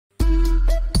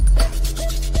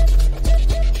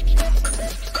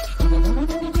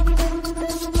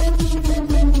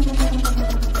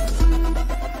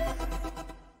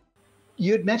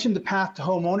you had mentioned the path to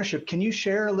home ownership. Can you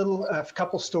share a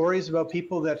couple stories about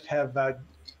people that have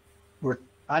were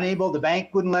unable, the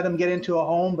bank wouldn't let them get into a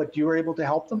home, but you were able to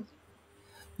help them?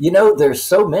 You know, there's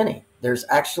so many. There's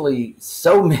actually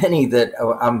so many that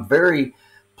I'm very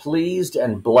pleased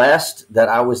and blessed that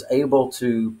I was able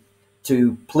to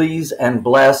please and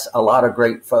bless a lot of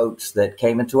great folks that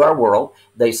came into our world.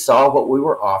 They saw what we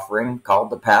were offering called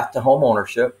the path to home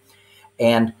ownership.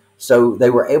 And so they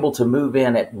were able to move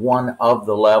in at one of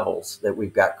the levels that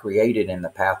we've got created in the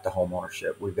path to home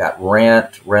ownership. We've got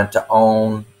rent, rent to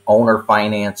own, owner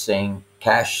financing,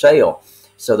 cash sale.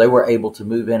 So they were able to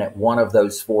move in at one of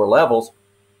those four levels.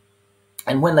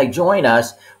 And when they join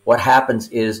us, what happens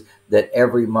is that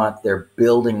every month they're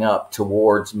building up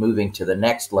towards moving to the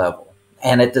next level.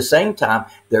 And at the same time,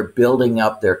 they're building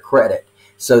up their credit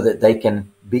so that they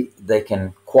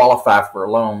can qualify for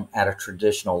a loan at a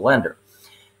traditional lender.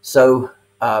 So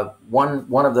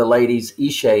one of the ladies,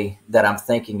 Ishay, that I'm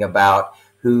thinking about,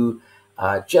 who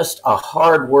just a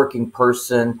hardworking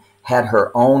person, had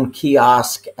her own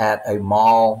kiosk at a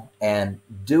mall and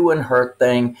doing her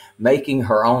thing, making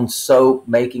her own soap,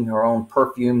 making her own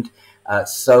perfumed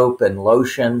soap and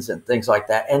lotions and things like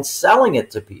that, and selling it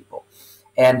to people.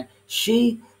 And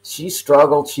she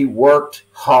struggled. She worked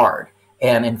hard.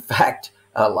 And in fact,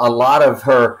 a lot of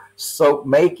her soap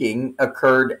making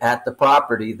occurred at the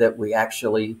property that we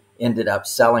actually ended up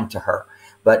selling to her.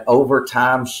 But over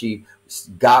time, she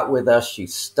got with us, she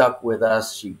stuck with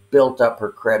us, she built up her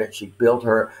credit, she built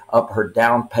up her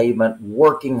down payment,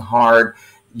 working hard,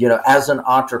 you know, as an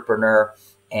entrepreneur.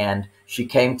 And she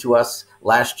came to us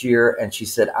last year and she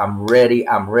said, I'm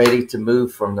ready to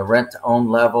move from the rent to own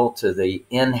level to the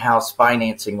in-house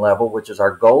financing level, which is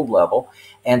our gold level.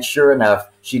 And sure enough,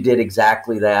 she did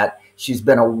exactly that. She's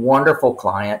been a wonderful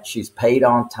client. She's paid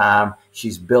on time.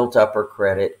 She's built up her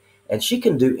credit, and she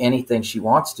can do anything she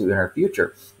wants to in her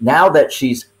future. Now that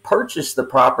she's purchased the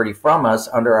property from us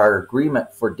under our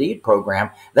agreement for deed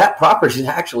program, that property is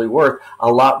actually worth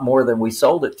a lot more than we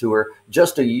sold it to her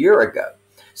just a year ago.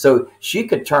 So she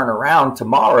could turn around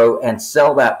tomorrow and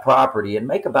sell that property and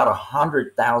make about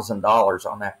 $100,000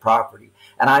 on that property.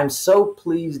 And I'm so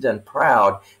pleased and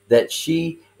proud that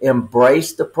she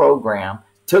embraced the program,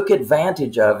 took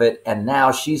advantage of it, and now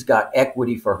she's got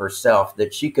equity for herself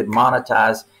that she could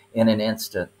monetize in an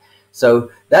instant.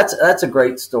 So that's a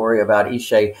great story about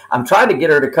Ishay. I'm trying to get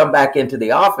her to come back into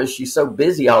the office. She's so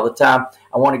busy all the time.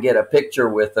 I want to get a picture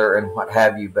with her and what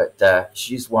have you, but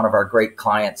she's one of our great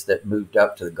clients that moved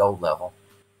up to the gold level.